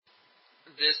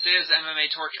This is MMA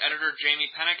Torch editor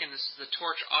Jamie Pennick, and this is the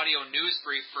Torch audio news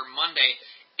brief for Monday,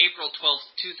 April 12th,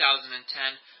 2010.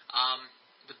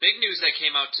 The big news that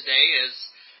came out today is,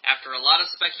 after a lot of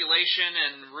speculation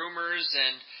and rumors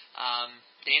and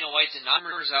Dana White did not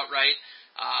rumors outright,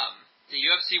 the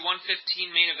UFC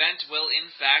 115 main event will in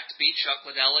fact be Chuck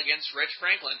Liddell against Rich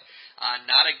Franklin,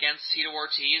 not against Tito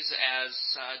Ortiz, as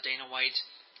Dana White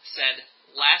said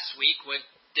last week would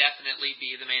definitely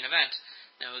be the main event.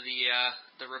 Now,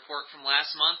 the report from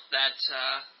last month that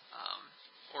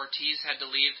Ortiz had to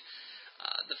leave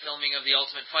the filming of The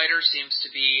Ultimate Fighter seems to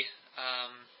be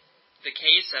the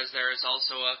case, as there is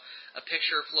also a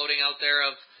picture floating out there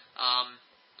of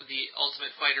the Ultimate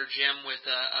Fighter gym with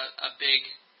a big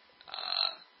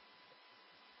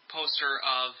poster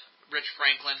of Rich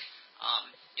Franklin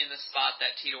in the spot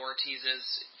that Tito Ortiz's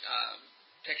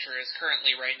picture is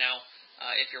currently right now,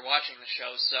 if you're watching the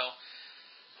show. So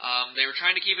they were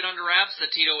trying to keep it under wraps that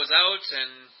Tito was out,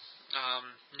 and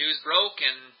news broke,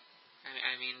 and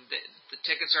I mean, the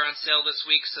tickets are on sale this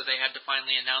week, so they had to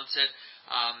finally announce it.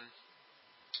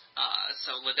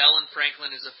 So Liddell and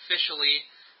Franklin is officially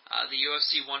the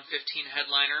UFC 115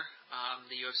 headliner,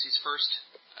 the UFC's first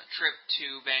trip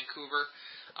to Vancouver.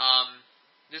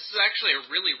 This is actually a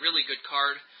really, really good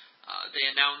card. They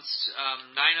announced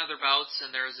 9 other bouts, and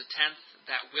there is a 10th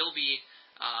that will be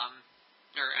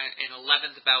or an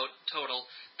 11th bout total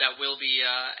that will be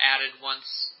added once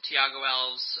Thiago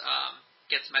Alves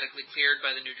gets medically cleared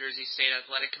by the New Jersey State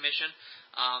Athletic Commission.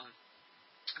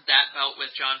 That bout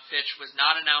with John Fitch was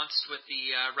not announced with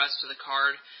the rest of the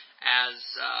card, as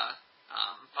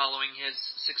following his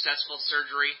successful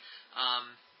surgery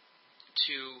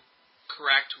to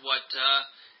correct what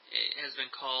has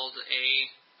been called a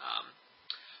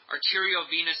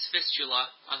arteriovenous fistula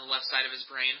on the left side of his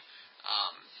brain.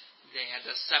 They had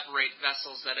to separate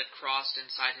vessels that had crossed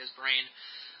inside his brain.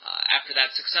 After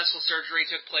that successful surgery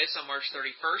took place on March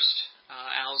 31st,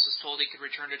 Alves was told he could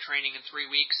return to training in 3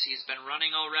 weeks. He's been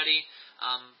running already.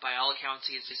 By all accounts,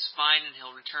 he's fine, and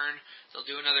he'll return. They'll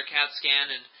do another CAT scan,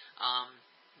 and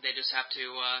they just have to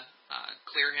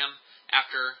clear him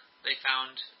after they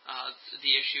found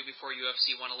the issue before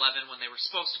UFC 111 when they were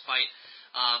supposed to fight.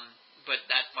 But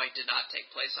that fight did not take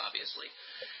place, obviously.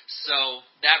 So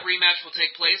that rematch will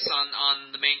take place on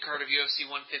the main card of UFC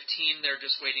 115. They're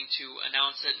just waiting to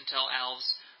announce it until Alves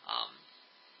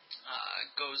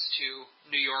goes to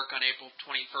New York on April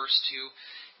 21st to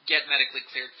get medically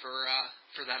cleared for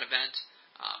that event.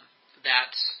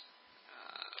 That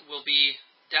will be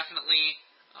definitely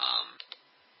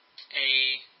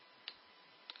a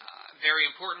very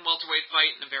important welterweight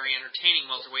fight and a very entertaining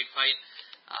welterweight fight.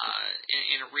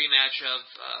 In a rematch of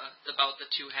the bout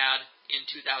the two had in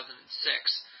 2006.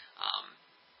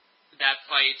 That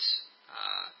fight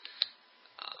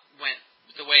went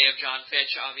the way of John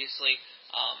Fitch, obviously,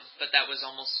 but that was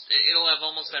it'll have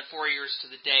almost been 4 years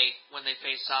to the day when they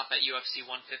faced off at UFC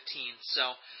 115.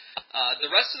 So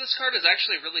the rest of this card is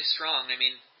actually really strong. I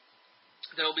mean,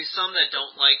 there will be some that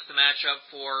don't like the matchup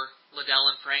for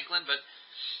Liddell and Franklin, but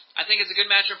I think it's a good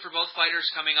matchup for both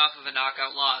fighters coming off of a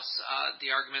knockout loss.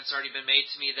 The argument's already been made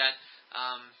to me that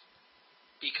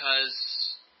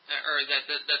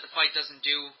that the fight doesn't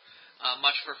do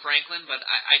much for Franklin, but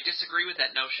I disagree with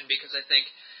that notion, because I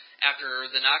think after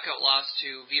the knockout loss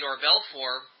to Vitor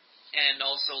Belfort and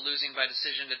also losing by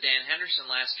decision to Dan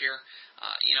Henderson last year,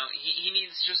 he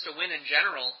needs just a win in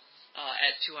general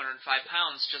at 205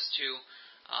 pounds just to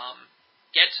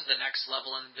get to the next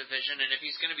level in the division. And if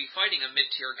he's going to be fighting a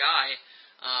mid-tier guy,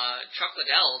 Chuck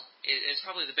Liddell is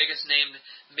probably the biggest named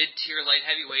mid-tier light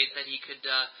heavyweight that he could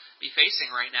be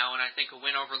facing right now. And I think a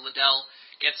win over Liddell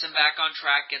gets him back on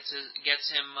track, gets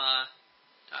him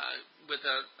with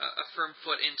a firm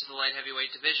foot into the light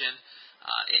heavyweight division.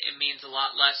 It means a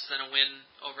lot less than a win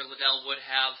over Liddell would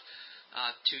have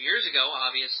 2 years ago,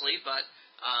 obviously, but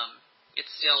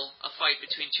it's still a fight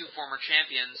between two former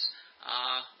champions.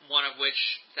 One of which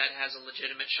that has a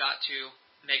legitimate shot to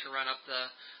make a run up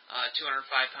the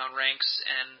 205-pound ranks.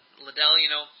 And Liddell,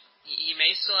 he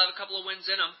may still have a couple of wins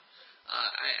in him.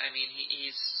 I mean,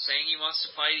 he's saying he wants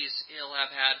to fight. He'll have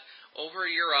had over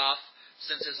a year off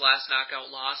since his last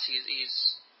knockout loss. He's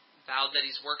vowed that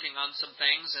he's working on some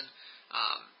things, and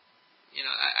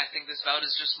I think this bout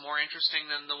is just more interesting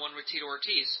than the one with Tito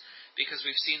Ortiz, because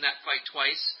we've seen that fight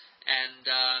twice, and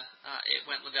it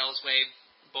went Liddell's way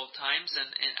both times,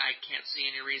 and I can't see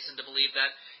any reason to believe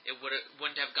that it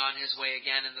wouldn't have gone his way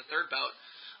again in the third bout.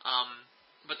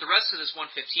 But the rest of this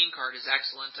 115 card is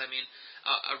excellent. I mean,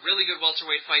 a really good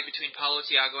welterweight fight between Paulo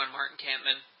Thiago and Martin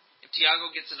Kampmann. If Thiago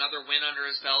gets another win under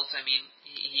his belt, I mean,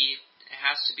 he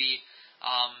has to be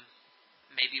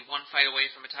maybe one fight away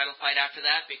from a title fight after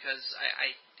that, because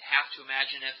I have to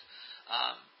imagine if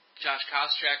Josh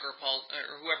Koscheck or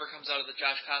whoever comes out of the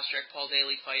Josh Koscheck Paul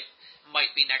Daly fight might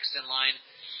be next in line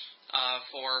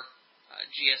for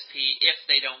GSP if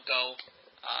they don't go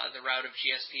the route of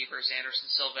GSP versus Anderson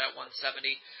Silva at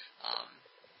 170.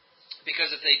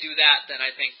 Because if they do that, then I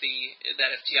think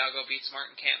that if Thiago beats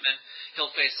Martin Kampmann,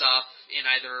 he'll face off in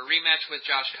either a rematch with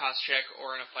Josh Koscheck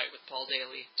or in a fight with Paul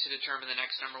Daly to determine the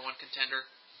next number one contender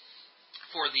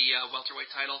for the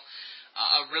welterweight title.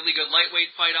 A really good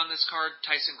lightweight fight on this card,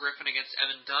 Tyson Griffin against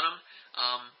Evan Dunham.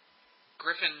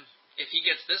 Griffin, if he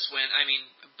gets this win, I mean,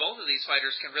 both of these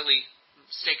fighters can really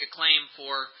stake a claim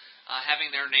for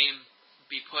having their name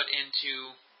be put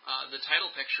into the title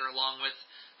picture along with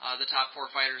the top four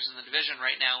fighters in the division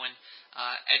right now, and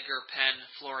Edgar, Penn,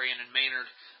 Florian, and Maynard.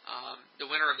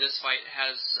 The winner of this fight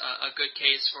has a good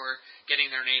case for getting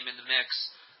their name in the mix.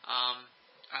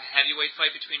 A heavyweight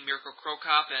fight between Mirko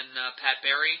Krokop and Pat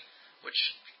Barry, which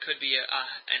could be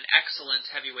an excellent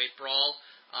heavyweight brawl.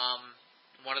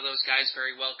 One of those guys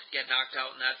very well could get knocked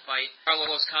out in that fight.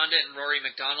 Carlos Condit and Rory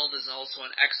McDonald is also an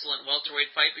excellent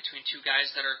welterweight fight between two guys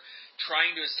that are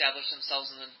trying to establish themselves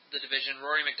in the division.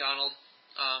 Rory McDonald,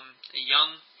 a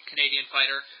young Canadian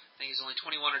fighter. I think he's only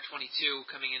 21 or 22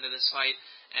 coming into this fight,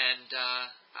 and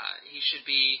he should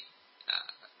be.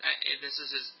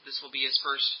 This will be his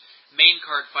first main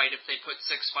card fight if they put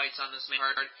 6 fights on this main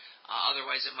card.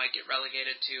 Otherwise, it might get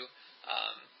relegated to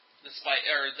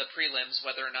the prelims,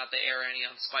 whether or not they air any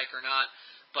on Spike or not.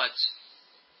 But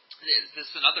this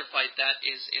is another fight that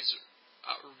is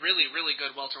a really, really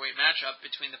good welterweight matchup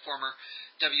between the former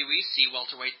WEC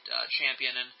welterweight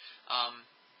champion and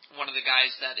one of the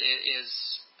guys that is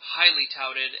highly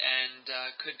touted and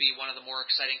could be one of the more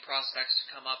exciting prospects to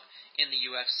come up in the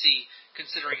UFC,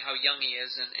 considering how young he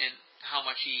is and how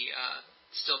much he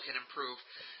still can improve.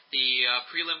 The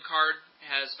prelim card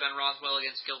has Ben Rothwell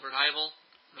against Gilbert Yvel,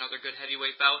 another good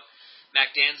heavyweight bout.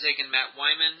 Mac Danzig and Matt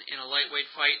Wyman in a lightweight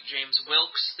fight. James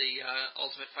Wilkes, the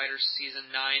Ultimate Fighter Season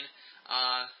 9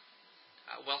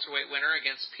 welterweight winner,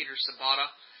 against Peter Sabata.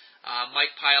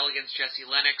 Mike Pyle against Jesse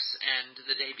Lennox, and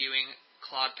the debuting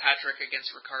Claude Patrick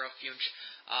against Ricardo Funch.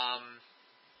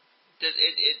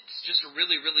 It's just a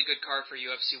really, really good card for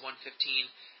UFC 115,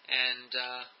 and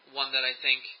one that I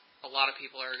think a lot of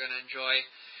people are going to enjoy.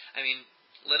 I mean,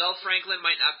 Liddell Franklin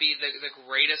might not be the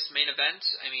greatest main event.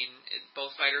 I mean,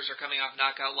 both fighters are coming off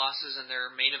knockout losses and they're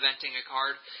main eventing a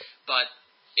card, but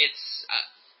it's,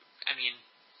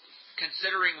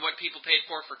 considering what people paid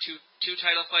for two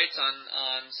title fights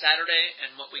on Saturday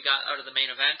and what we got out of the main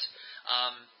event,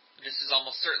 this is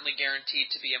almost certainly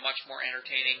guaranteed to be a much more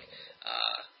entertaining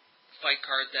fight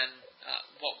card than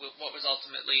what was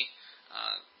ultimately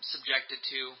subjected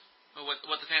to,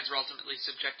 what the fans were ultimately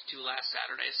subjected to last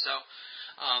Saturday. So,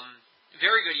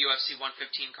 very good UFC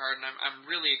 115 card, and I'm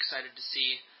really excited to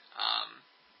see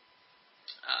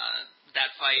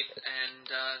that fight and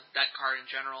that card in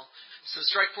general. So,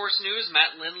 Strikeforce news: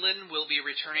 Matt Lindland will be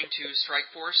returning to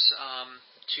Strikeforce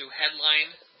to headline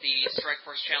the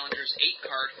Strikeforce Challengers 8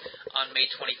 card on May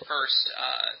 21st.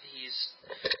 He's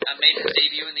made his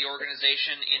debut in the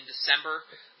organization in December,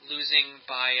 losing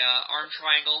by arm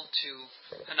triangle to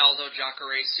Ronaldo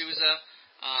Jacare Souza.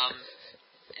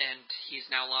 And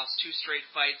he's now lost 2 straight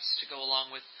fights to go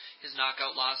along with his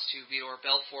knockout loss to Vitor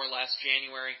Belfort last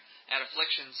January at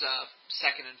Affliction's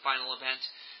second and final event.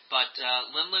 But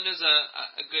Lindland is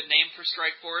a good name for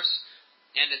Strikeforce,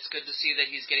 and it's good to see that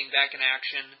he's getting back in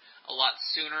action a lot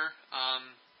sooner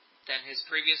than his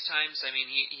previous times. I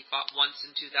mean, he fought once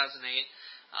in 2008,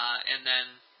 and then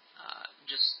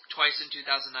just twice in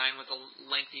 2009 with a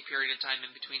lengthy period of time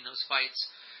in between those fights.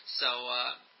 So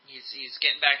he's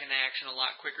getting back into action a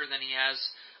lot quicker than he has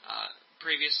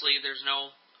previously. There's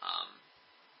no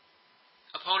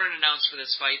opponent announced for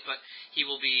this fight, but he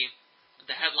will be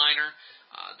the headliner.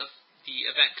 The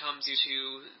event comes to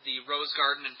the Rose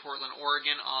Garden in Portland,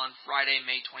 Oregon on Friday,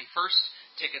 May 21st.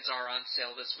 Tickets are on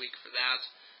sale this week for that.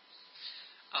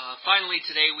 Finally,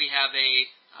 today we have a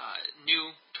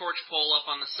new torch poll up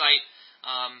on the site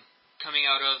coming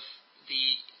out of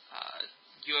the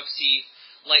UFC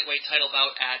lightweight title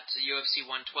bout at UFC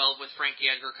 112 with Frankie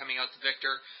Edgar coming out the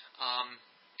victor.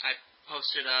 I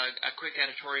posted a quick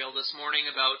editorial this morning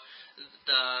about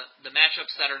the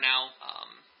matchups that are now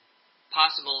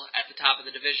possible at the top of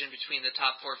the division between the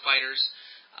top 4 fighters,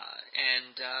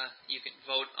 and you can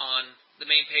vote on the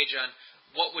main page on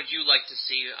what would you like to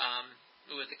see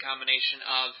with the combination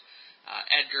of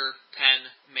Edgar, Penn,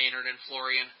 Maynard, and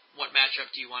Florian. What matchup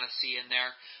do you want to see in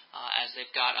there? As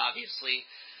they've got, obviously,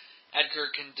 Edgar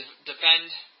can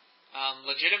defend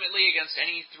legitimately against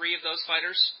any three of those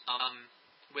fighters,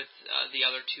 with the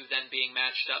other two then being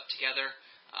matched up together.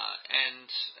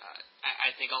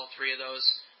 I think all three of those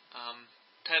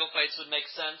title fights would make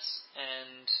sense,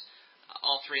 and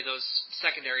all three of those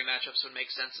secondary matchups would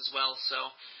make sense as well. So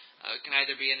it can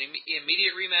either be an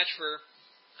immediate rematch for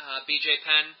BJ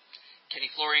Penn, Kenny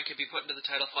Florian could be put into the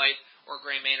title fight, or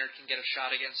Gray Maynard can get a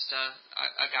shot against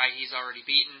a guy he's already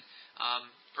beaten.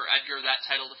 For Edgar, that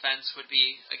title defense would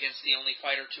be against the only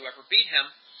fighter to ever beat him,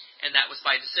 and that was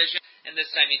by decision. And this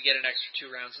time he'd get an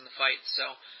extra 2 rounds in the fight.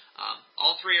 So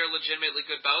all three are legitimately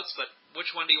good bouts, but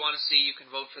which one do you want to see? You can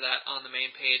vote for that on the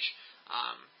main page,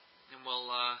 and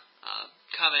we'll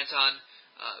comment on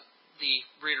the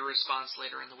reader response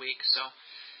later in the week. So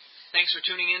thanks for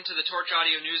tuning in to the Torch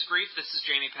Audio News Brief. This is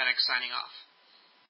Jamie Pennick signing off.